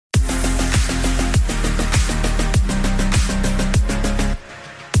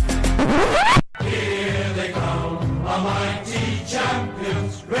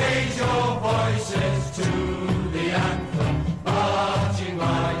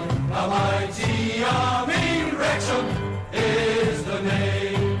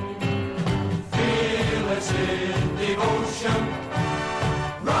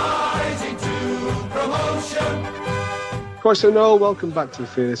Right, so Noel, welcome back to the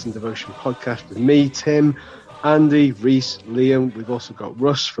Fearless and Devotion podcast with me, Tim, Andy, Reese, Liam. We've also got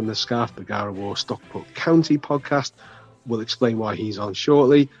Russ from the Scarf Bagara War Stockport County podcast. We'll explain why he's on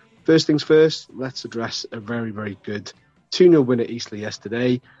shortly. First things first, let's address a very, very good 2-0 win at Eastleigh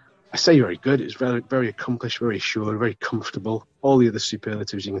yesterday. I say very good. It was very, very accomplished, very assured, very comfortable. All the other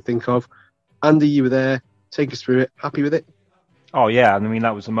superlatives you can think of. Andy, you were there. Take us through it. Happy with it? Oh, yeah. I mean,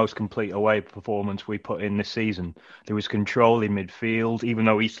 that was the most complete away performance we put in this season. There was control in midfield. Even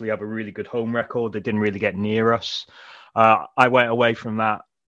though Eastleigh have a really good home record, they didn't really get near us. I went away from that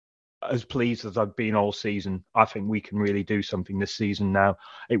as pleased as I've been all season. I think we can really do something this season now.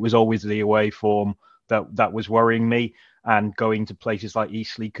 It was always the away form that was worrying me. And going to places like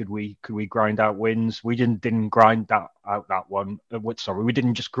Eastleigh, could we grind out wins? We didn't grind that one. We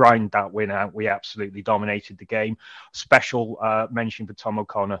didn't just grind that win out. We absolutely dominated the game. Special mention for Tom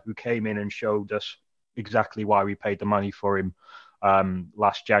O'Connor, who came in and showed us exactly why we paid the money for him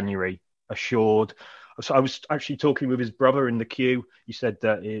last January. Assured. So I was actually talking with his brother in the queue. He said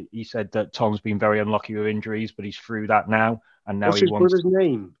that Tom's been very unlucky with injuries, but he's through that now. And now What's his brother's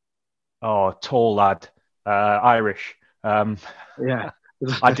name? Oh, tall lad, Irish. Yeah.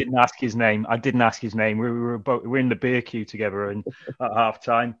 I didn't ask his name. We were in the beer queue together and at half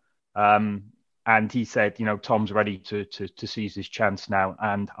time. And he said, Tom's ready to seize his chance now.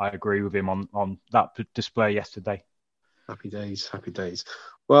 And I agree with him on that display yesterday. Happy days.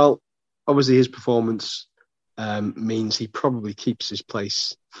 Well, obviously his performance means he probably keeps his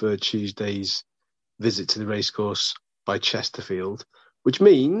place for Tuesday's visit to the racecourse by Chesterfield, which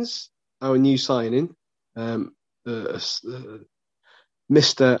means our new signing,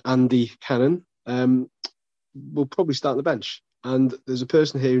 Mr. Andy Cannon, will probably start on the bench. And there's a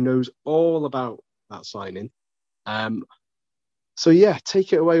person here who knows all about that signing. So, yeah,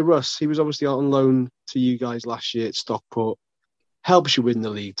 take it away, Russ. He was obviously on loan to you guys last year at Stockport. Helps you win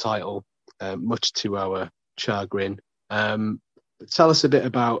the league title, much to our chagrin. But tell us a bit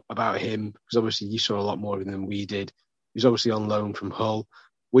about him, because obviously you saw a lot more of him than we did. He was obviously on loan from Hull.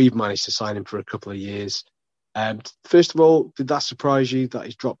 We've managed to sign him for a couple of years. First of all, did that surprise you that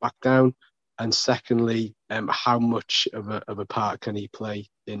he's dropped back down? And secondly, how much of a part can he play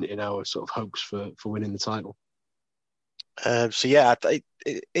in our sort of hopes for winning the title? It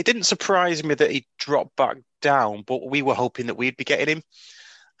didn't surprise me that he dropped back down, but we were hoping that we'd be getting him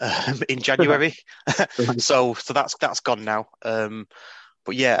in January. so that's gone now.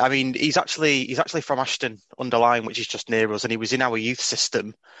 But yeah, I mean, he's actually from Ashton under Lyne, which is just near us, and he was in our youth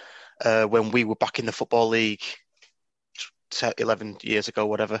system when we were back in the Football League 11 years ago,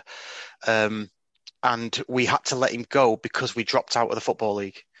 whatever. And we had to let him go because we dropped out of the Football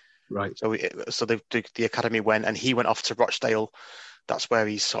League. Right. So the academy went, and he went off to Rochdale. That's where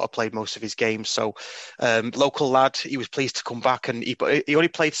he's sort of played most of his games. So local lad, he was pleased to come back, and he only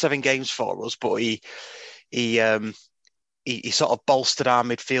played 7 games for us, but he sort of bolstered our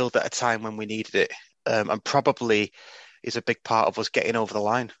midfield at a time when we needed it, and probably is a big part of us getting over the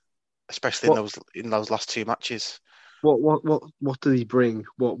line, especially in those last 2 matches. What did he bring?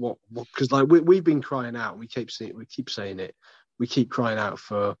 What? Because like we've been crying out. We keep saying it. We keep crying out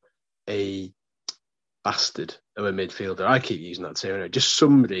for a bastard of a midfielder. I keep using that term. Just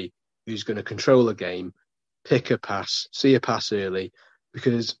somebody who's going to control a game, pick a pass, see a pass early.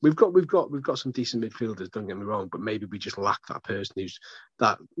 Because we've got some decent midfielders. Don't get me wrong, but maybe we just lack that person who's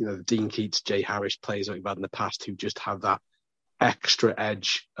that. Dean Keats, Jay Harris, players like we've had in the past who just have that extra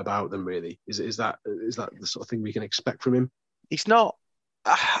edge about them. Really, is that the sort of thing we can expect from him? He's not.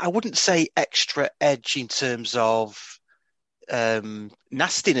 I wouldn't say extra edge in terms of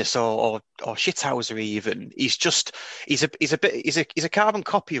nastiness or shithousery even. He's a carbon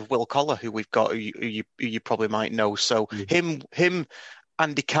copy of Will Collar, who we've got, who you probably might know. So him,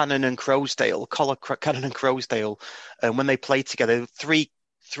 Andy Cannon and Crowsdale, Collar, Cannon and Crowsdale, when they played together, three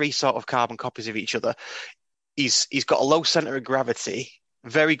sort of carbon copies of each other. He's got a low centre of gravity,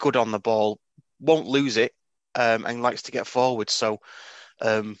 very good on the ball, won't lose it, and likes to get forward. So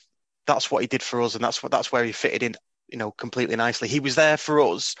that's what he did for us, and that's where he fitted in, completely nicely. He was there for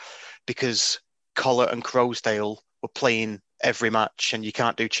us because Collar and Crowsdale were playing every match, and you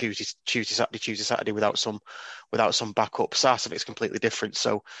can't do Tuesday, Saturday without some backup. Sarsovic's completely different,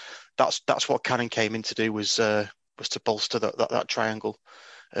 so that's what Cannon came in to do, was to bolster that triangle,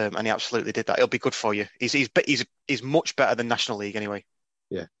 and he absolutely did that. It'll be good for you. He's much better than National League anyway.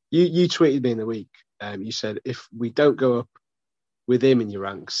 Yeah, you tweeted me in the week. You said if we don't go up with him in your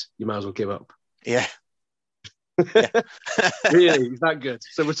ranks, you might as well give up. Yeah. Really, he's that good.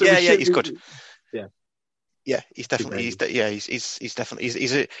 He's good. Yeah. Yeah, he's definitely.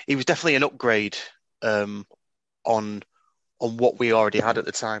 He was definitely an upgrade on what we already had at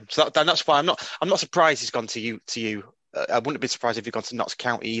the time. So that's why I'm not surprised he's gone to you. I wouldn't have been surprised if he'd gone to Notts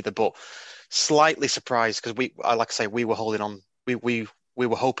County either, but slightly surprised because like I say, we were holding on. We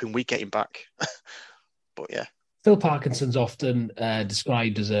were hoping we'd get him back, but yeah. Phil Parkinson's often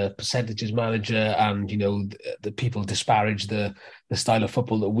described as a percentages manager, and the people disparage the style of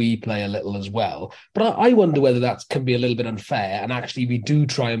football that we play a little as well. But I wonder whether that can be a little bit unfair, and actually we do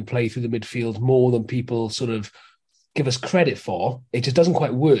try and play through the midfield more than people sort of give us credit for. It just doesn't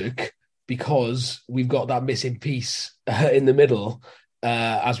quite work because we've got that missing piece in the middle,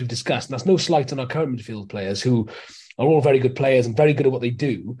 as we've discussed. And that's no slight on our current midfield players who are all very good players and very good at what they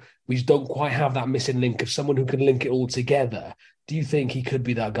do. We just don't quite have that missing link of someone who can link it all together. Do you think he could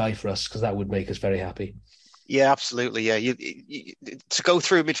be that guy for us? Because that would make us very happy. Yeah, absolutely. Yeah, you to go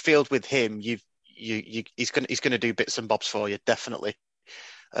through midfield with him, he's going to do bits and bobs for you, definitely.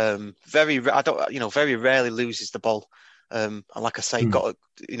 Very rarely loses the ball. And like I say,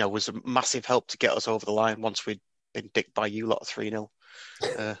 was a massive help to get us over the line once we'd been dicked by you lot 3-0.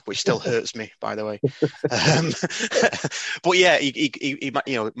 Which still hurts me, by the way. But yeah, he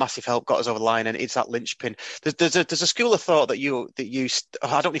massive help, got us over the line, and it's that linchpin. There's a school of thought that you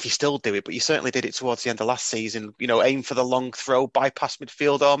I don't know if you still do it, but you certainly did it towards the end of last season. Aim for the long throw, bypass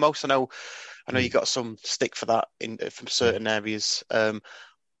midfield almost. I know you got some stick for that from certain areas. But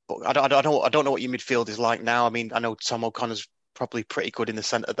I don't know what your midfield is like now. I mean, I know Tom O'Connor's probably pretty good in the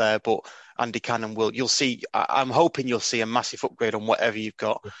centre there, but Andy Cannon you'll see. I'm hoping you'll see a massive upgrade on whatever you've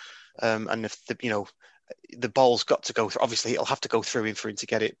got. And if the ball's got to go through, obviously it'll have to go through him for him to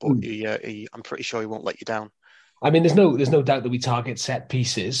get it, but I'm pretty sure he won't let you down. I mean, there's no doubt that we target set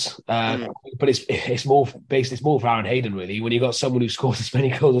pieces, but it's more for Aaron Hayden, really. When you've got someone who scores as many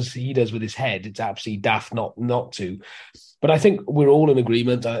goals as he does with his head, it's absolutely daft not to. But I think we're all in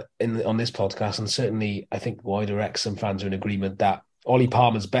agreement on this podcast, and certainly I think wider Wrexham fans are in agreement that Ollie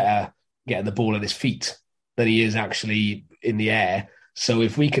Palmer's better getting the ball at his feet than he is actually in the air. So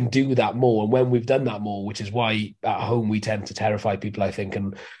if we can do that more, and when we've done that more, which is why at home we tend to terrify people, I think,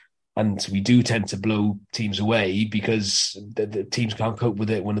 and we do tend to blow teams away because the teams can't cope with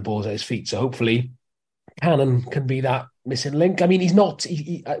it when the ball's at his feet. So hopefully Cannon can be that missing link. I mean, he's not.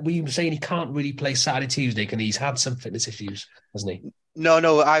 We were saying he can't really play Saturday, Tuesday, can he? He's had some fitness issues, hasn't he?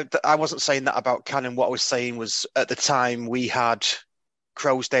 No, I wasn't saying that about Cannon. What I was saying was at the time we had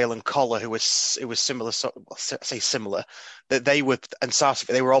Croasdale and Collar, who was similar. Similar. That they were, and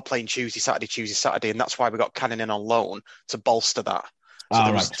Sarsfield, they were all playing Tuesday, Saturday, and that's why we got Cannon in on loan to bolster that.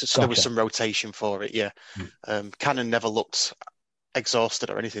 So there was some rotation for it. Yeah, Cannon never looked exhausted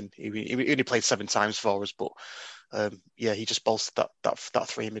or anything. He only played 7 times for us, but he just bolstered that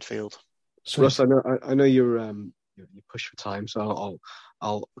three in midfield. So Russ, I know you're pushed for time, so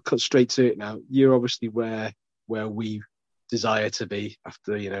I'll cut straight to it now. You're obviously where we desire to be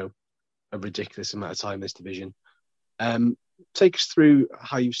after a ridiculous amount of time in this division. Take us through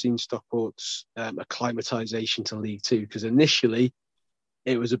how you've seen Stockport's acclimatisation to League Two, because initially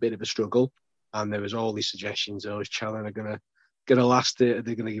it was a bit of a struggle, and there was all these suggestions. Is Challen are going to last it? Are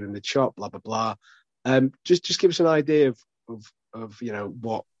they going to give him the chop? Blah blah blah. Just give us an idea of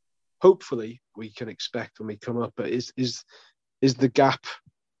what hopefully we can expect when we come up. But is the gap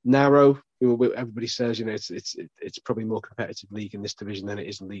narrow? Everybody says it's probably more competitive league in this division than it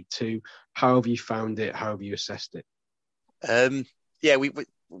is in League Two. How have you found it? How have you assessed it? We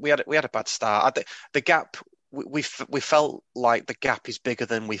had a bad start. The gap. We felt like the gap is bigger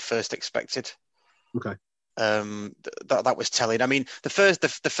than we first expected. Okay. That was telling. I mean, the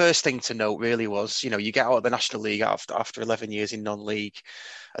first thing to note really was, you get out of the National League after 11 years in non-league,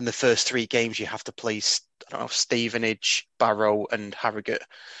 and the first 3 games you have to play, Stevenage, Barrow, and Harrogate,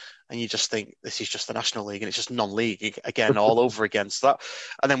 and you just think this is just the National League and it's just non-league again all over again. So that,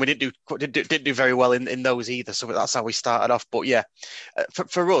 and then we didn't do very well in those either. So that's how we started off. But yeah,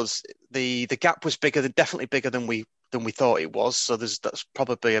 for us, the gap was definitely bigger than we thought it was. So that's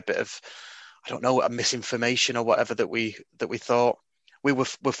probably a bit of, I don't know, a misinformation or whatever that we thought. We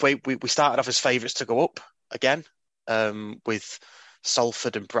started off as favourites to go up again, with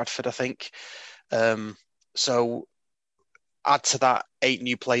Salford and Bradford, I think. So add to that 8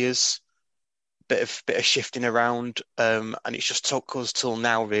 new players, bit of shifting around, and it's just took us till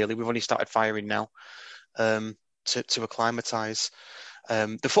now. Really, we've only started firing now, to acclimatise.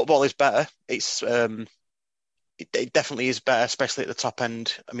 The football is better. It definitely is better, especially at the top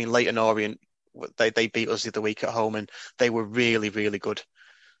end. I mean, Leyton Orient, they beat us the other week at home, and they were really, really good.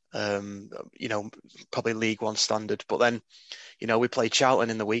 Probably League One standard. But then, we played Charlton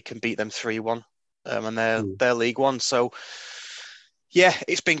in the week and beat them 3-1, and they're League One. So, yeah,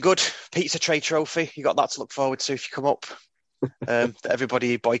 it's been good. Pizza Tray Trophy, you got that to look forward to if you come up. that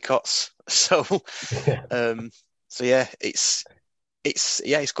everybody boycotts. So, it's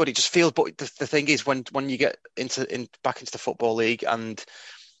good. It just feels. But the thing is, when you get back into the football league, and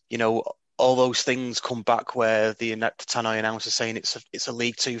all those things come back where the Tannoy announcer saying it's a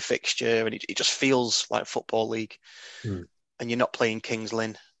League Two fixture, and it just feels like football league, and you're not playing Kings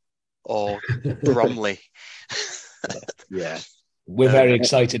Lynn or Bromley. Yeah. We're very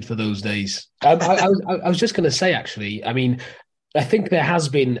excited for those days. I was just going to say, actually, I mean, I think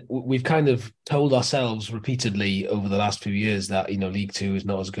we've kind of told ourselves repeatedly over the last few years that, League Two is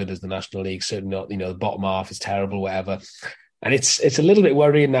not as good as the National League, certainly not, the bottom half is terrible, whatever. And it's a little bit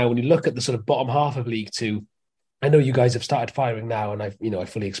worrying now when you look at the sort of bottom half of League Two. I know you guys have started firing now, and I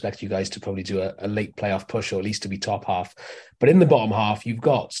fully expect you guys to probably do a late playoff push, or at least to be top half. But in the bottom half, you've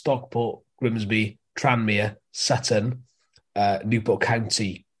got Stockport, Grimsby, Tranmere, Sutton, Newport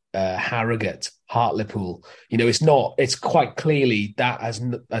County, Harrogate, Hartlepool. It's quite clearly that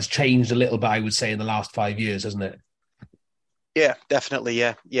has changed a little bit, I would say, in the last 5 years, hasn't it? Yeah, definitely.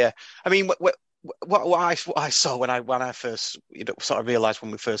 Yeah. I mean, what I saw when I first sort of realised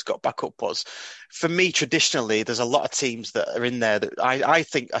when we first got back up was, for me, traditionally, there's a lot of teams that are in there that I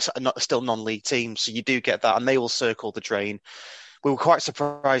think are still non-league teams. So you do get that, and they will circle the drain. We were quite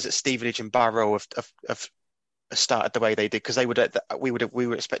surprised that Stevenage and Barrow have started the way they did, because we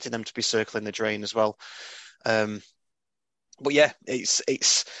were expecting them to be circling the drain as well. But yeah, it's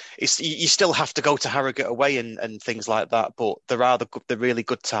you still have to go to Harrogate away and things like that. But there are the really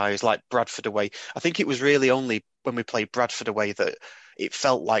good ties, like Bradford away. I think it was really only when we played Bradford away that it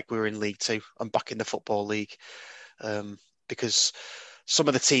felt like we were in League Two and back in the Football League, because some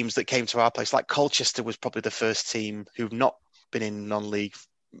of the teams that came to our place, like Colchester, was probably the first team who've not been in non-league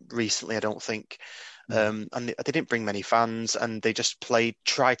recently, I don't think. And they didn't bring many fans, and they just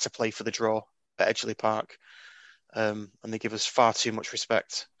tried to play for the draw at Edgeley Park. And they give us far too much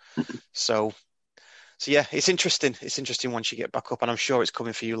respect. So yeah, it's interesting. It's interesting once you get back up, and I'm sure it's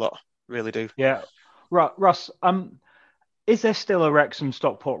coming for you lot. Really do. Yeah. Russ, is there still a Wrexham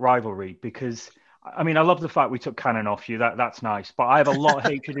Stockport rivalry? Because I mean, I love the fact we took Cannon off you. That's nice. But I have a lot of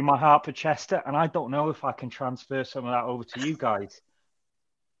hatred in my heart for Chester, and I don't know if I can transfer some of that over to you guys.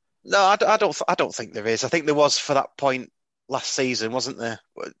 No, I don't think there is. I think there was for that point last season, wasn't there?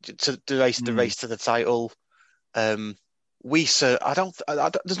 The race to the title. There's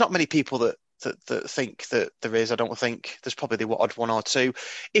not many people that think that there is. I don't think there's probably the odd one or two.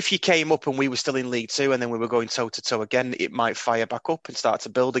 If you came up and we were still in League Two and then we were going toe to toe again, it might fire back up and start to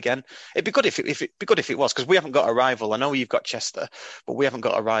build again. It'd be good if it was, because we haven't got a rival. I know you've got Chester, but we haven't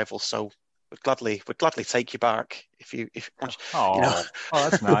got a rival, so we'd gladly take you back if you want. Oh,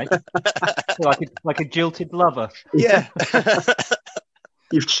 that's nice. like a jilted lover. Yeah.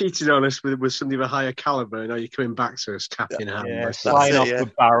 You've cheated on us with somebody of a higher caliber. Now you're coming back to us, cap in hand. Yeah, flying off the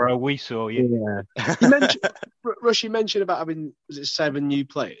Barrow. We saw you. Yeah. Rush, you mentioned about having, was it 7 new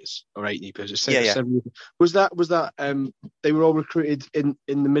players or 8 new players? Seven. Was that they were all recruited in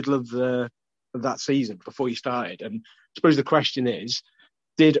the middle of that season before you started? And I suppose the question is,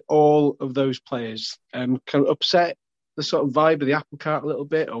 did all of those players kind of upset the sort of vibe of the apple cart a little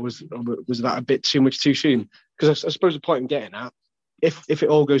bit, or was that a bit too much too soon? Because I suppose the point I'm getting at, if it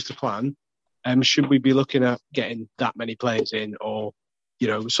all goes to plan, should we be looking at getting that many players in, or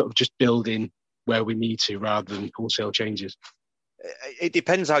sort of just building where we need to rather than wholesale changes? It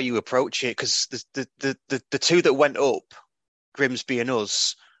depends how you approach it, because the two that went up, Grimsby and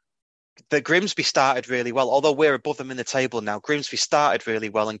us, the Grimsby started really well. Although we're above them in the table now, Grimsby started really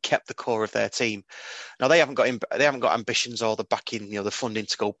well and kept the core of their team. Now they haven't got ambitions or the backing, the funding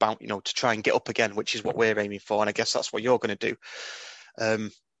to go bounce, to try and get up again, which is what we're aiming for, and I guess that's what you're going to do.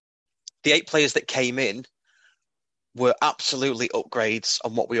 The 8 players that came in were absolutely upgrades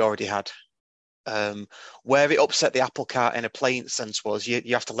on what we already had. Where it upset the apple cart in a playing sense was you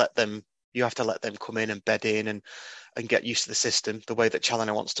have to let them come in and bed in and get used to the system, the way that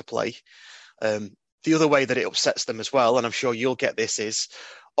Challoner wants to play. The other way that it upsets them as well, and I'm sure you'll get this, is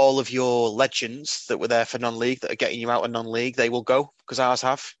all of your legends that were there for non-league that are getting you out of non-league, they will go, because ours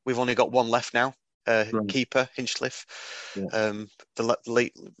have. We've only got one left now. Keeper Hinchliffe. Yeah.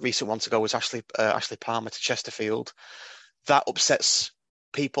 The recent one to go was Ashley Palmer to Chesterfield. That upsets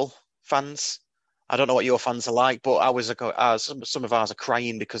fans. I don't know what your fans are like, but some of ours are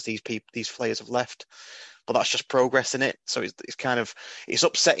crying because these players have left. But that's just progress in it. So it's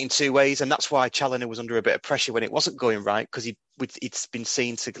upsetting two ways, and that's why Challoner was under a bit of pressure when it wasn't going right, because it's been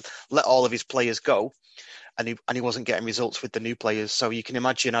seen to let all of his players go, and he wasn't getting results with the new players. So you can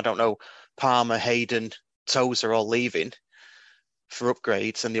imagine, I don't know, Palmer, Hayden, Tozer all leaving for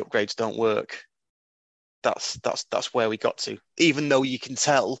upgrades, and the upgrades don't work. that's where we got to. Even though you can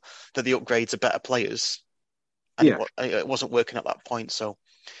tell that the upgrades are better players, and it wasn't working at that point. So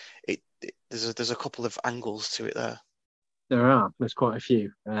there's a couple of angles to it there. There are. There's quite a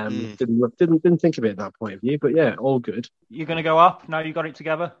few. Didn't think of it at that point of view, but yeah, all good. You're going to go up now you got it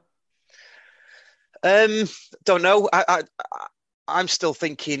together? Don't know. I'm still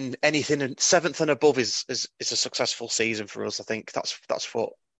thinking anything 7th and above is a successful season for us. I think that's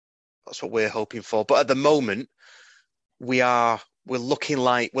what we're hoping for. But at the moment, we're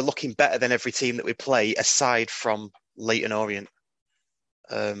looking better than every team that we play, aside from Leyton Orient.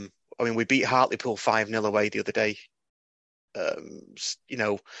 We beat Hartlepool 5-0 away the other day.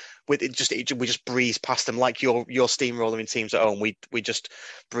 We just breezed past them like your steamrolling teams at home. We just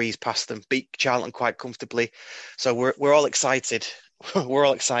breezed past them, beat Charlton quite comfortably. So we're all excited. We're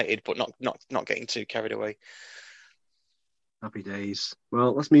all excited, but not getting too carried away. Happy days.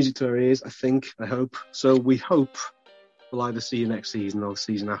 Well, that's music to our ears. I hope. So we hope we'll either see you next season or the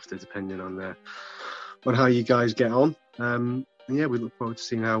season after, depending on how you guys get on. And yeah, we look forward to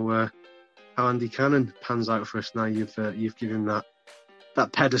seeing how Andy Cannon pans out for us now. You've given him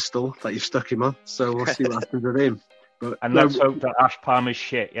that pedestal that you've stuck him on. So we'll see what happens with him. But let's hope that Ash Palmer's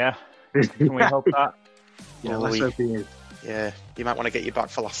shit. Yeah, can we hope that? Yeah, let's hope he is. Yeah, you might want to get you back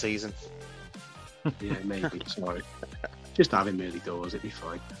for last season. Yeah, maybe. Sorry. Just have him early doors, it'd be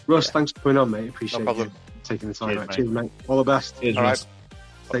fine. Russ, thanks for coming on, mate. Appreciate you taking the time out. Cheers, mate. All the best. Cheers, all right.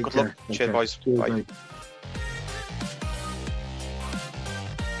 Take Good care. luck. Cheers, boys. Cheers, bye. Mate.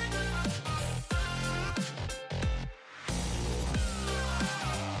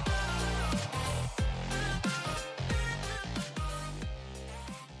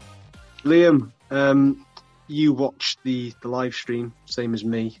 Liam, you watched the live stream, same as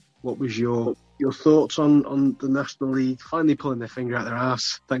me. What was your thoughts on the National League finally pulling their finger out their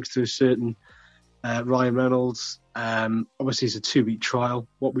arse, thanks to a certain Ryan Reynolds? Obviously, it's a 2-week trial.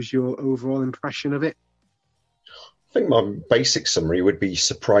 What was your overall impression of it? I think my basic summary would be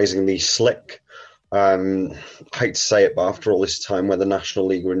surprisingly slick. I hate to say it, but after all this time where the National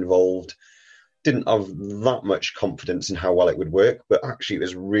League were involved, didn't have that much confidence in how well it would work, but actually it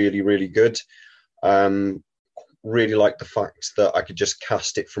was really, really good. Really liked the fact that I could just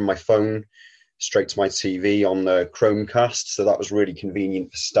cast it from my phone straight to my TV on the Chromecast, so that was really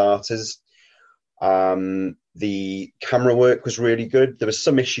convenient for starters. The camera work was really good. There were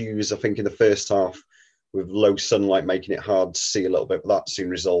some issues, I think, in the first half with low sunlight making it hard to see a little bit, but that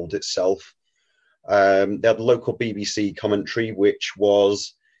soon resolved itself. They had local BBC commentary, which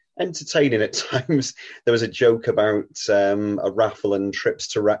was entertaining at times. There was a joke about a raffle and trips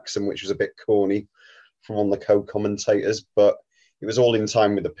to Wrexham, which was a bit corny from one of the co-commentators, but it was all in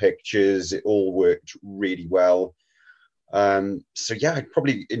time with the pictures. It all worked really well. So yeah, I'd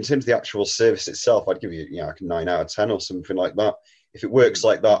probably, in terms of the actual service itself, I'd give you, like a 9 out of 10 or something like that. If it works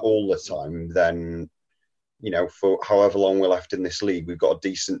like that all the time, then, for however long we're left in this league, we've got a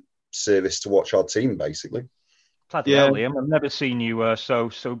decent service to watch our team, basically. Bloody hell, Liam, I've never seen you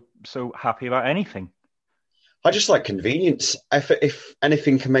so happy about anything. I just like convenience. If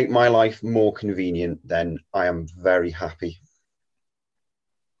anything can make my life more convenient, then I am very happy.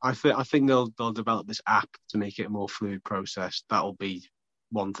 I think they'll develop this app to make it a more fluid process. That'll be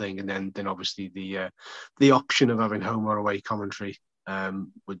one thing, and then obviously the option of having home or away commentary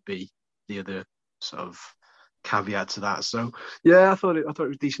would be the other sort of caveat to that. So yeah, I thought it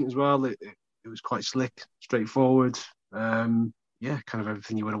was decent as well. It was quite slick, straightforward. Yeah, kind of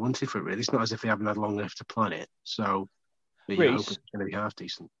everything you would have wanted for it, really. It's not as if they haven't had long enough to plan it. So, I hope it's going to be half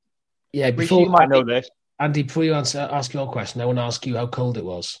decent. Yeah, before you might know this. Andy, before you ask your question, I want to ask you how cold it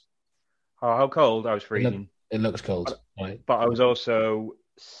was. Oh, how cold? I was freezing. It looks cold. Right. But I was also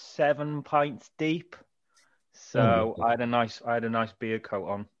 7 pints deep. So I had a nice beer coat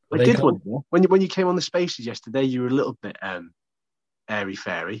on. I did wonder, when you came on the Spaces yesterday, you were a little bit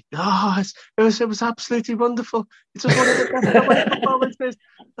airy-fairy. Oh, it was absolutely wonderful. It was one of the best performances.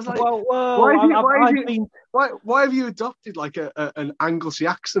 I was like, why have you adopted like an Anglesey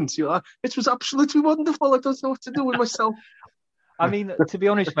accent? You're like, it was absolutely wonderful. I don't know what to do with myself. I mean, to be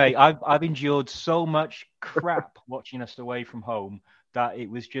honest, mate, I've endured so much crap watching us away from home that it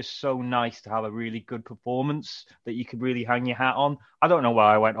was just so nice to have a really good performance that you could really hang your hat on. I don't know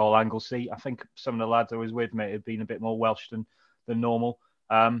why I went all Anglesey. I think some of the lads I was with, mate, had been a bit more Welsh than normal.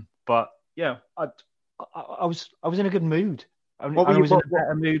 But yeah, I was in a good mood. I was in a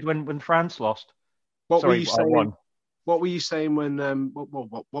better mood when France lost. What were you saying? What were you saying when?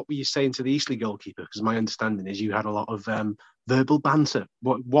 What were you saying to the Eastleigh goalkeeper? Because my understanding is you had a lot of verbal banter.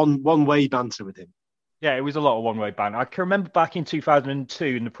 One way banter with him. Yeah, it was a lot of one-way ban. I can remember back in 2002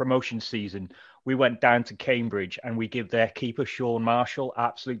 in the promotion season, we went down to Cambridge and we give their keeper, Sean Marshall,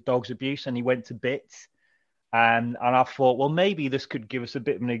 absolute dog's abuse, and he went to bits. And I thought, well, maybe this could give us a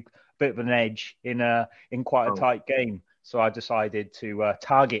bit of an edge in quite a tight game. So I decided to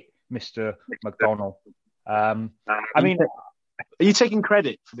target Mr. McDonnell. I mean, are you taking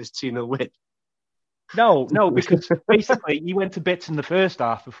credit for this 2-0 win? No, because basically he went to bits in the first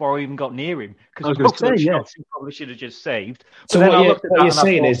half before I even got near him. Because most of the shots he probably should have just saved. But so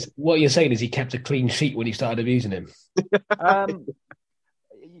what you're saying is he kept a clean sheet when he started abusing him.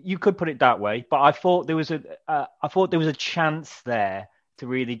 You could put it that way, but I thought there was a chance there to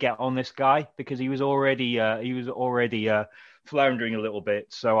really get on this guy because he was already floundering a little bit.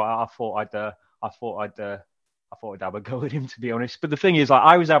 So I thought I'd have a go at him, to be honest. But the thing is, like,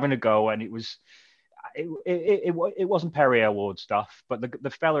 I was having a go, and it wasn't Perry Award stuff. But the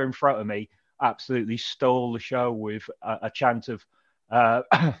fella in front of me absolutely stole the show with a chant of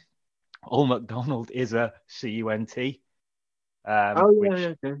 "Old MacDonald is a CUNT." Yeah.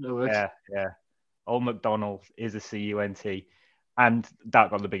 Old MacDonald is a CUNT, and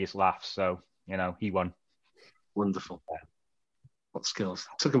that got the biggest laugh. So he won. Wonderful. What skills?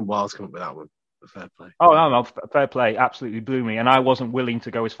 It took him a while to come up with that one. Fair play. Oh no, fair play. Absolutely blew me, and I wasn't willing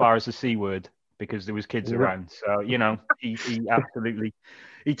to go as far as the C word because there was kids around. So he absolutely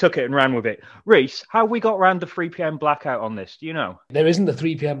took it and ran with it. Reese, how we got around the 3 p.m. blackout on this? Do you know? There isn't a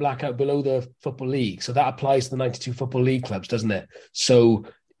 3 p.m. blackout below the Football League, so that applies to the 92 Football League clubs, doesn't it? So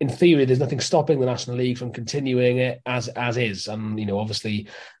in theory, there's nothing stopping the National League from continuing it as is. And, obviously,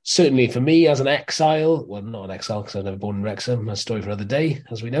 certainly for me as an exile, well, not an exile because I was never born in Wrexham, a story for another day,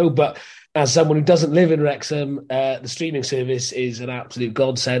 as we know, but as someone who doesn't live in Wrexham, the streaming service is an absolute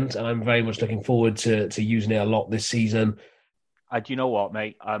godsend, and I'm very much looking forward to using it a lot this season. Do you know what,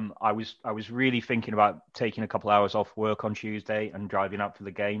 mate? I was really thinking about taking a couple hours off work on Tuesday and driving up for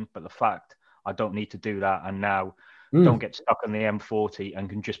the game, but the fact I don't need to do that and now don't get stuck on the M40 and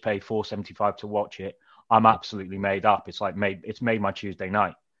can just pay $4.75 to watch it, I'm absolutely made up. It's made my Tuesday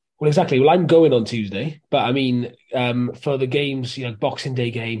night. Well, exactly. Well, I'm going on Tuesday, but I mean, for the games, Boxing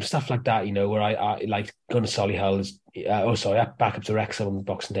Day games, stuff like that, where I like going to Solihull back up to Wrexham on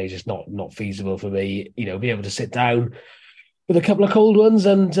Boxing Day is just not feasible for me. Be able to sit down with a couple of cold ones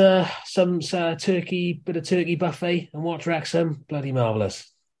and some bit of turkey buffet and watch Wrexham. Bloody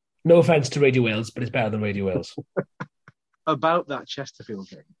marvellous. No offence to Radio Wales, but it's better than Radio Wales. About that Chesterfield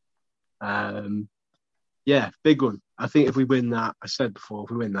game, big one. I think if we win that, I said before,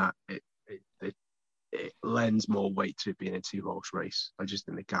 if we win that, it lends more weight to it being a 2-horse race. I just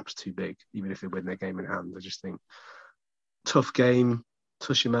think the gap's too big, even if they win their game in hand. I just think tough game,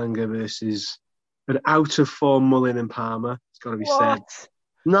 Tushimanga versus an out-of-form Mullin and Palmer. It's got to be said.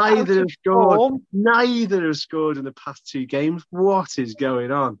 Neither have scored in the past 2 games. What is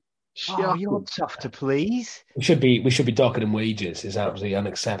going on? You're tough to please. We should be docking them wages. It's absolutely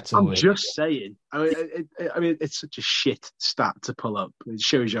unacceptable. I'm just saying. I mean, it's such a shit stat to pull up. It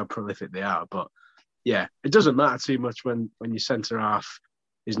shows you how prolific they are. But yeah, it doesn't matter too much when your centre half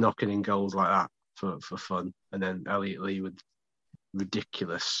is knocking in goals like that for fun, and then Elliot Lee with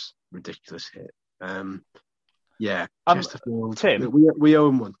ridiculous hit. Chesterfield. Tim, we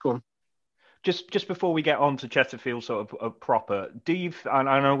own one. Go on. Just before we get on to Chesterfield sort of proper,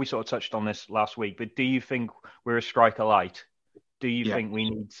 I know we sort of touched on this last week, but do you think we're a striker light? Do you think we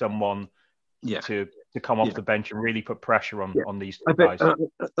need someone to come off the bench and really put pressure on these two guys?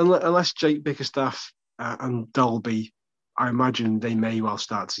 Unless Jake Bickerstaff and Dolby, I imagine they may well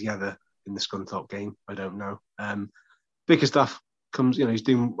start together in the Scunthorpe game. I don't know. Bickerstaff comes, he's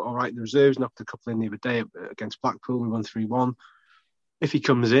doing all right in the reserves, knocked a couple in the other day against Blackpool. We won 3-1. If he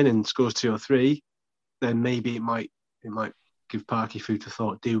comes in and scores 2 or 3, then maybe it might give Parky food for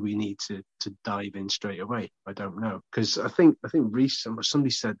thought. Do we need to dive in straight away? I don't know, because I think Reece,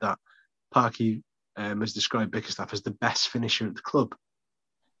 somebody said that Parky has described Bickerstaff as the best finisher at the club,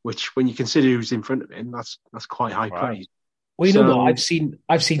 which when you consider who's in front of him, that's quite high praise. Well, you know what?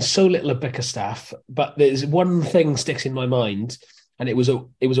 I've seen so little of Bickerstaff, but there's one thing sticks in my mind, and it was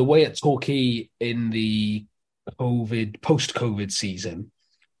away at Torquay in the post-COVID season,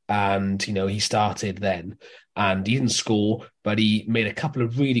 and he started then, and he didn't score, but he made a couple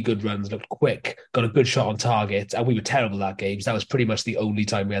of really good runs, looked quick, got a good shot on target, and we were terrible that game. So that was pretty much the only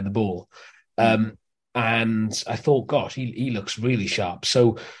time we had the ball. And I thought, gosh, he looks really sharp.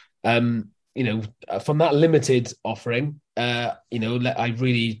 So, from that limited offering, I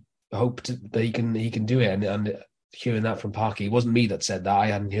really hoped that he can do it, and hearing that from Parky, it wasn't me that said that. I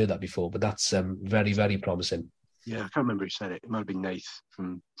hadn't heard that before, but that's very, very promising. Yeah, I can't remember who said it. It might have been Nath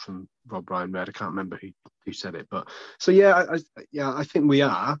from Rob Ryan Red. I can't remember who said it. But so yeah, I think we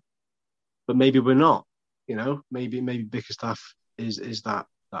are, but maybe we're not. You know, maybe Bickerstaff is that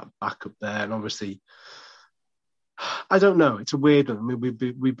backup there, and obviously, I don't know. It's a weird one. I mean,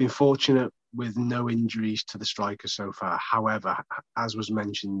 we've been fortunate with no injuries to the strikers so far. However, as was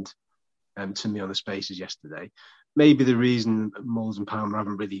mentioned to me on the Spaces yesterday, maybe the reason Mullins and Palmer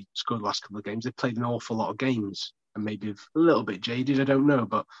haven't really scored the last couple of games, they've played an awful lot of games and maybe a little bit jaded, I don't know,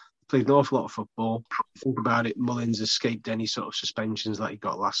 but played an awful lot of football. Think about it, Mullins escaped any sort of suspensions like he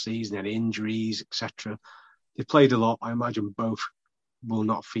got last season, any injuries, etc. They've played a lot. I imagine both will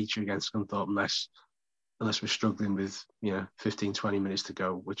not feature against Scunthorpe unless we're struggling with 15, 20 minutes to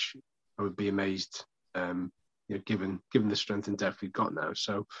go, which I would be amazed, given the strength and depth we've got now.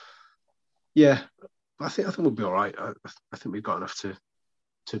 So, yeah, I think we'll be all right. I think we've got enough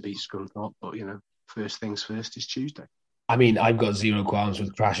to beat Scunthorpe, but first things first is Tuesday. I mean, I've got zero qualms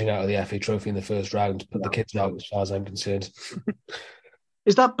with crashing out of the FA Trophy in the first round. Put the kids out, as far as I'm concerned.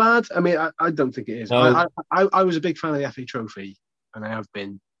 Is that bad? I mean, I don't think it is. No. I was a big fan of the FA Trophy, and I have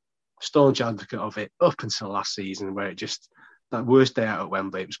been staunch advocate of it up until last season, where that worst day out at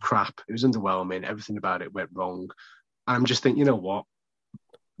Wembley, it was crap. It was underwhelming. Everything about it went wrong. And I'm just thinking, you know what?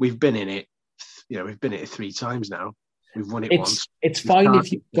 We've been in it. We've been in it 3 times now. We've won it once. It's fine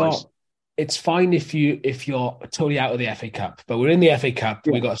if you've got. It's fine if you're totally out of the FA Cup, but we're in the FA Cup.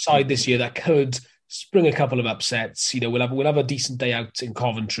 Yeah. We've got a side this year that could spring a couple of upsets. We'll have a decent day out in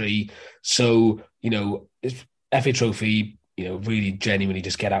Coventry. So it's FA Trophy. Really genuinely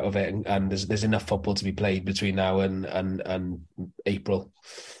just get out of it, and there's enough football to be played between now and April.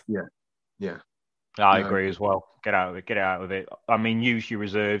 Yeah. I agree as well. Get out of it. I mean, use your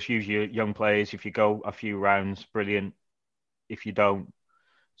reserves, use your young players. If you go a few rounds, brilliant. If you don't,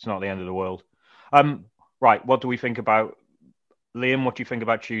 it's not the end of the world. Right, what do we think about Liam? What do you think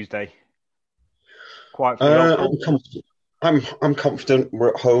about Tuesday? Quite. I'm confident. We're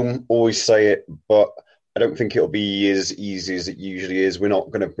at home. Always say it, but I don't think it'll be as easy as it usually is. We're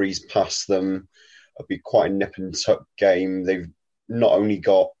not going to breeze past them. It'll be quite a nip and tuck game. They've not only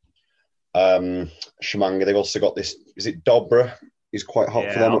got Shamanga, they've also got this. Is it Dobra? He's quite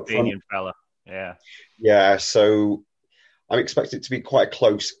hot for them up front. Fella. Yeah. So I'm expecting it to be quite a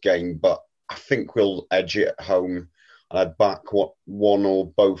close game, but I think we'll edge it at home. And I'd back one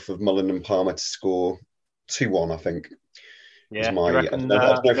or both of Mullen and Palmer to score 2-1. I think. Yeah. I don't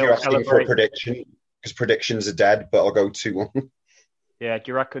know if you're asking for a prediction, because predictions are dead, but I'll go 2-1. Yeah, do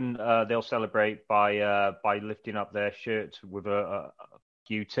you reckon they'll celebrate by lifting up their shirts with a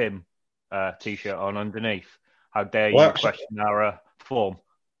Hugh Tim T-shirt on underneath? How dare you question our form?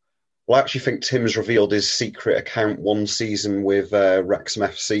 Well, I actually think Tim's revealed his secret account one season with Wrexham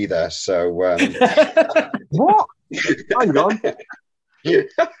FC there. So what? Hang on.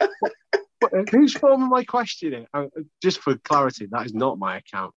 Whose form am I questioning? Just for clarity, that is not my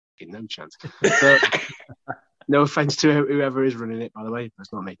account. No chance. But, no offence to whoever is running it, by the way.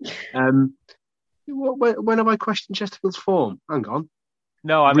 That's not me. When have I questioned Chesterfield's form? Hang on.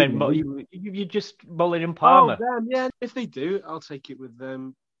 No, I mean, you just Mullen and Palmer. Oh, yeah. If they do, I'll take it with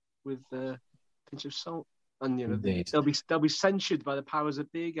a pinch of salt. And they'll be censured by the powers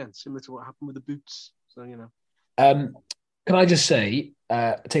that be again, similar to what happened with the boots. So Can I just say,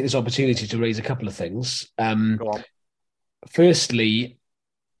 take this opportunity to raise a couple of things. Go on. Firstly,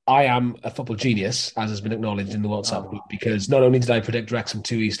 I am a football genius, as has been acknowledged in the WhatsApp group, because not only did I predict Wrexham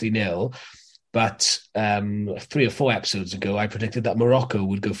 2 Eastleigh 0, but 3 or 4 episodes ago, I predicted that Morocco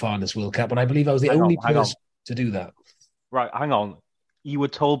would go far in this World Cup, and I believe I was the only person to do that. Right, hang on. You were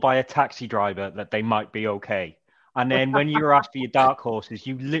told by a taxi driver that they might be okay. And then when you were asked for your dark horses,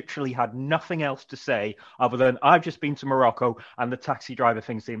 you literally had nothing else to say other than, I've just been to Morocco and the taxi driver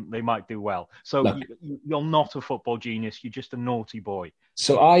thinks they might do well. So you're not a football genius. You're just a naughty boy.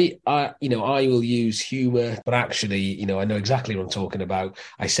 So I will use humour, but actually, I know exactly what I'm talking about.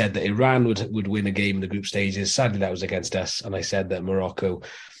 I said that Iran would win a game in the group stages. Sadly, that was against us. And I said that Morocco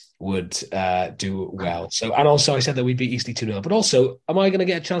would do well. So, and also I said that we'd beat Eastleigh 2-0. But also, am I going to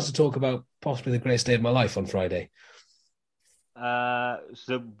get a chance to talk about possibly the greatest day of my life on Friday?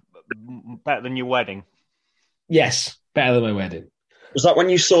 So better than your wedding? Yes, better than my wedding. Was that when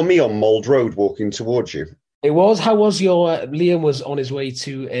you saw me on Mould Road walking towards you? It was. How was your... Liam was on his way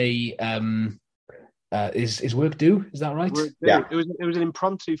to a... is work due? Is that right? Yeah. It was an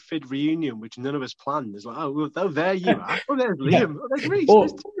impromptu FID reunion, which none of us planned. It's like, there you are. Oh, there's Liam. Oh, there's Reece.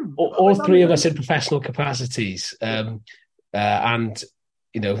 All 3 of us in professional capacities. And, Liam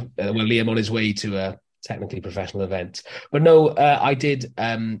on his way to technically professional event. But no, I did.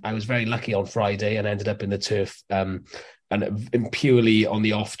 I was very lucky on Friday and ended up in the turf. And purely on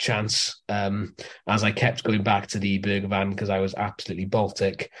the off chance, as I kept going back to the burger van because I was absolutely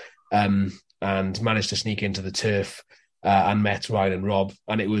Baltic, and managed to sneak into the turf and met Ryan and Rob,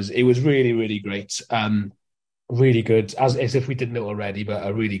 and it was really, really great. Really good, as if we didn't know already, but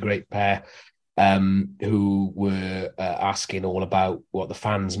a really great pair. Who were asking all about what the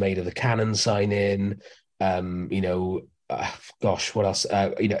fans made of the Cannon sign-in. Gosh, what else?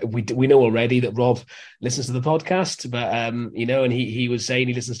 We know already that Rob listens to the podcast, but and he was saying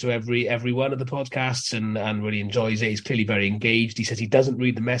he listens to every one of the podcasts and really enjoys it. He's clearly very engaged. He says he doesn't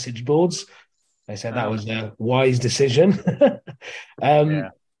read the message boards. I said that was a wise decision,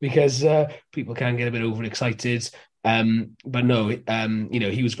 because people can get a bit overexcited. But no,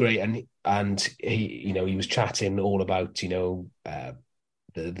 he was great, and he was chatting all about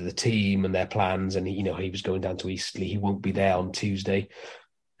the team and their plans, and he was going down to Eastleigh. He won't be there on Tuesday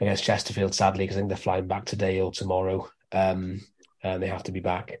against Chesterfield, sadly, because I think they're flying back today or tomorrow, and they have to be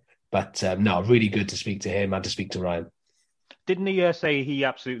back. But no, really good to speak to him and to speak to Ryan. Didn't he say he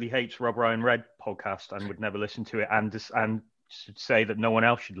absolutely hates Rob Ryan Red podcast and would never listen to it, and should say that no one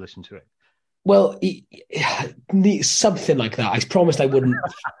else should listen to it? Well, something like that. I promised I wouldn't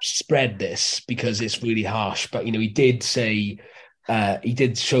spread this because it's really harsh, but he did say, he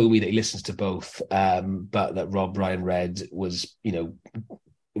did show me that he listens to both, but that Rob Ryan Red was,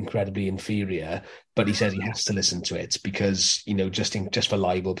 incredibly inferior. But he says he has to listen to it because, just for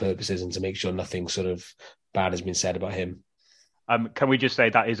libel purposes and to make sure nothing sort of bad has been said about him. Can we just say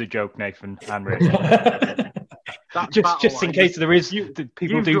that is a joke, Nathan and Rick? just in case there is,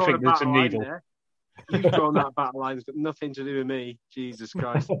 people do think there's a needle. You've drawn that battle line. It's got nothing to do with me. Jesus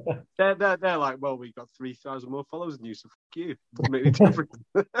Christ. They're like, well, we've got 3,000 more followers than you, so fuck you. Doesn't make any difference.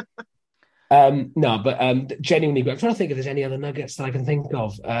 No, but genuinely, I'm trying to think if there's any other nuggets that I can think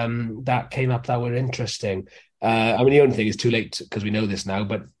of that came up that were interesting. The only thing is too late because we know this now,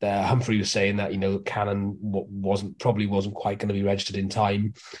 but Humphrey was saying that, Cannon wasn't quite going to be registered in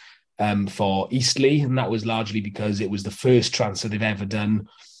time for Eastleigh, and that was largely because it was the first transfer they've ever done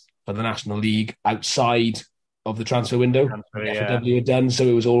for the National League outside of the transfer window. FAW had done, so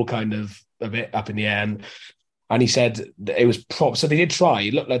it was all kind of a bit up in the air. And he said it was so they did try.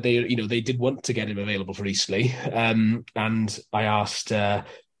 It looked like they did want to get him available for Eastleigh. And I asked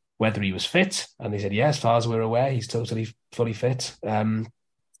whether he was fit, and they said, yeah, as far as we're aware, he's totally fully fit. So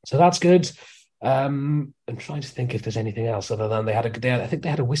that's good. I'm trying to think if there's anything else other than I think they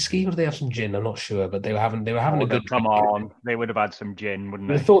had a whiskey, or did they have some gin? I'm not sure, but they were having a good. Come on, they would have had some gin, wouldn't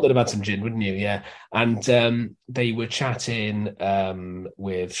they? I thought they'd have had some gin, wouldn't you? Yeah, and they were chatting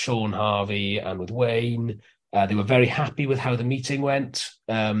with Sean Harvey and with Wayne. They were very happy with how the meeting went.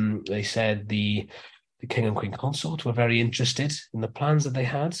 They said the King and Queen Consort were very interested in the plans that they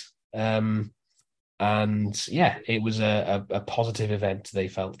had. And yeah, it was a positive event, they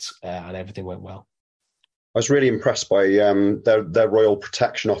felt, and everything went well. I was really impressed by their Royal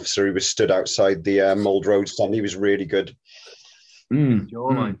Protection Officer who was stood outside the Mould Road stand. He was really good.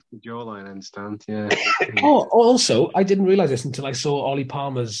 Jawline, I understand, yeah. Also, I didn't realise this until I saw Ollie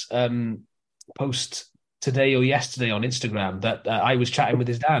Palmer's post today or yesterday on Instagram that I was chatting with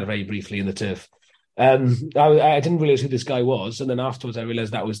his dad very briefly in the turf. I didn't realise who this guy was, and then afterwards I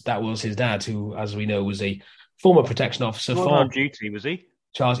realised that was his dad, who, as we know, was a former protection officer. On duty, was he?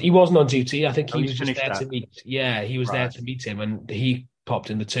 Charles. He wasn't on duty. I think he was just there to meet. Yeah, he was there to meet him, and he popped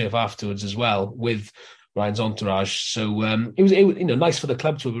in the turf afterwards as well with Ryan's entourage. So it was nice for the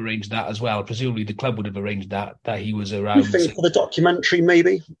club to have arranged that as well. Presumably the club would have arranged that he was around. You think for the documentary,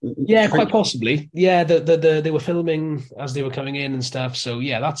 maybe? Yeah, quite possibly. Yeah, they were filming as they were coming in and stuff. So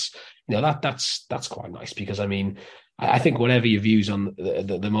yeah, that's quite nice because I think whatever your views on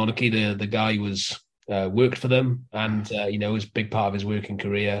the monarchy, the guy was worked for them, and it was a big part of his working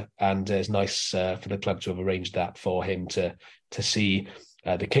career, and it's nice for the club to have arranged that for him to see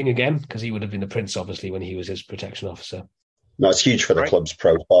the King again, because he would have been the Prince, obviously, when he was his protection officer. No, it's huge for the club's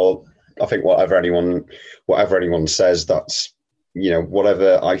profile. I think whatever anyone says, that's,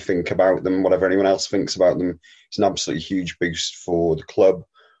 whatever I think about them, whatever anyone else thinks about them, it's an absolutely huge boost for the club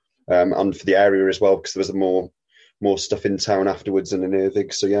and for the area as well, because there was more stuff in town afterwards and in Irving.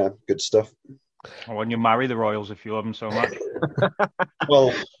 So yeah, good stuff. Well, when you marry the Royals, if you love them so much.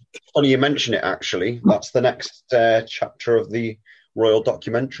 Well, funny you mention it, actually. That's the next chapter of the Royal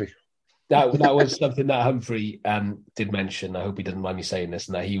documentary. That was something that Humphrey did mention. I hope he didn't mind me saying this,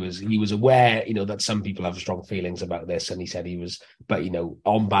 and that he was aware, that some people have strong feelings about this, and he said he was, but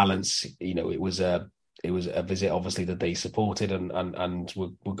on balance, it was a visit, obviously, that they supported and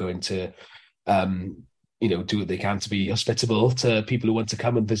were going to do what they can to be hospitable to people who want to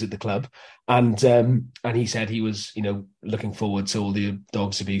come and visit the club. And he said he was, looking forward to all the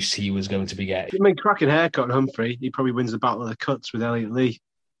dog's abuse he was going to be getting. I mean, cracking haircut on Humphrey. He probably wins the battle of the cuts with Elliot Lee.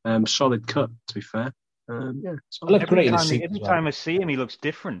 Solid cut, to be fair. Yeah. Every time I see him, he looks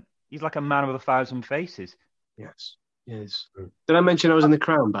different. He's like a man with 1,000 faces. Yes, he is. Did I mention I was in The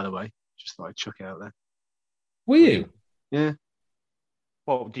Crown, by the way? Just thought I'd chuck it out there. Were you? Yeah.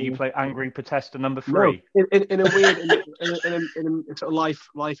 What, do you play Angry Protester number 3? No, in a weird, in a sort of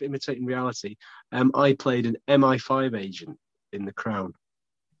life imitating reality, I played an MI5 agent in The Crown.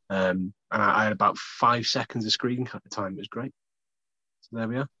 And I had about 5 seconds of screen at the time. It was great. So there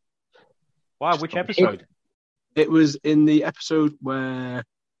we are. Wow, which episode? It was in the episode where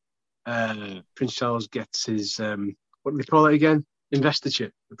Prince Charles gets his, what do they call it again?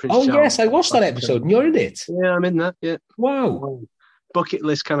 Investiture. Charles. Yes, I watched that episode and you're in it. Yeah, I'm in that, yeah. Wow. Bucket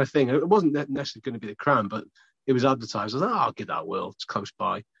list kind of thing. It wasn't necessarily going to be The Crown, but it was advertised. I was like, I'll give that a whirl. It's close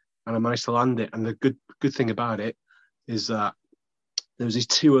by. And I managed to land it. And the good thing about it is that there was these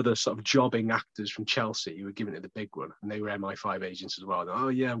 2 other sort of jobbing actors from Chelsea who were giving it the big one. And they were MI5 agents as well. Oh,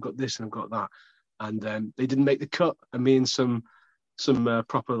 yeah, I've got this and I've got that. And they didn't make the cut. And me and some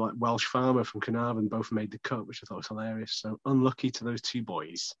proper like Welsh farmer from Carnarvon both made the cut, which I thought was hilarious. So unlucky to those 2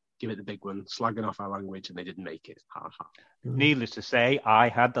 boys. Give it the big one, slagging off our language, and they didn't make it. Ha ha. Needless to say, I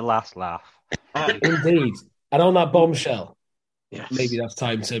had the last laugh. Indeed. And on that bombshell, yes, maybe that's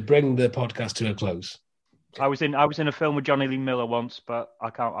time to bring the podcast to a close. I was in a film with Johnny Lee Miller once, but I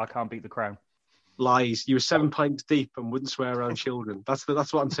can't beat The Crown. Lies. You were 7 pints deep and wouldn't swear around children. That's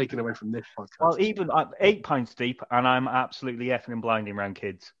what I'm taking away from this podcast. Well, even 8 pints deep, and I'm absolutely effing and blinding around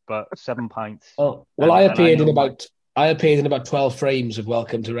kids. But 7 pints. Oh, well, I appeared in about 12 frames of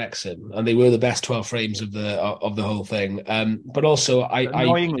Welcome to Wrexham, and they were the best 12 frames of the whole thing. But also,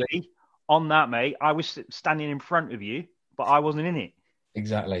 annoyingly, on that, mate, I was standing in front of you, but I wasn't in it.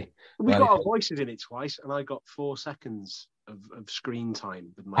 Exactly. We got our voices in it twice, and I got 4 seconds of screen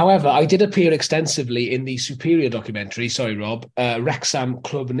time. However, I did appear extensively in the Superior documentary. Sorry, Rob. Wrexham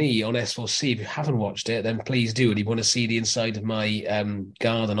Clubney on S4C. If you haven't watched it, then please do. And if you want to see the inside of my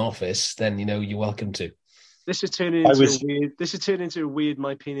garden office, then you're welcome to. This is turning into a weird.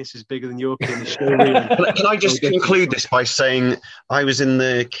 My penis is bigger than your penis. Can I just conclude this by saying I was in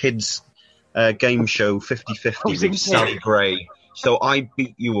the kids' game show 50-50 with Sally Gray, so I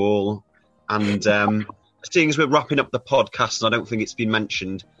beat you all. And seeing as we're wrapping up the podcast, and I don't think it's been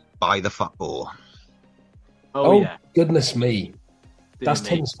mentioned, by the fat boar. Oh yeah! Goodness me, that's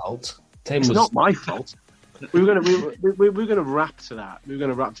Tim's fault. It's not my fault. We were gonna wrap to that.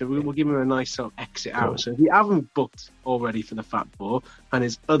 We'll give him a nice sort of exit out. So if you haven't booked already for the Fat Boar and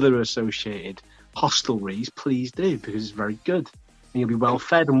his other associated hostelries, please do, because it's very good and you'll be well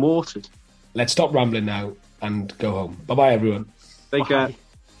fed and watered. Let's stop rambling now and go home. Bye bye, everyone. Take care.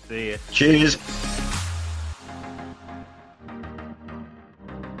 See ya. Cheers.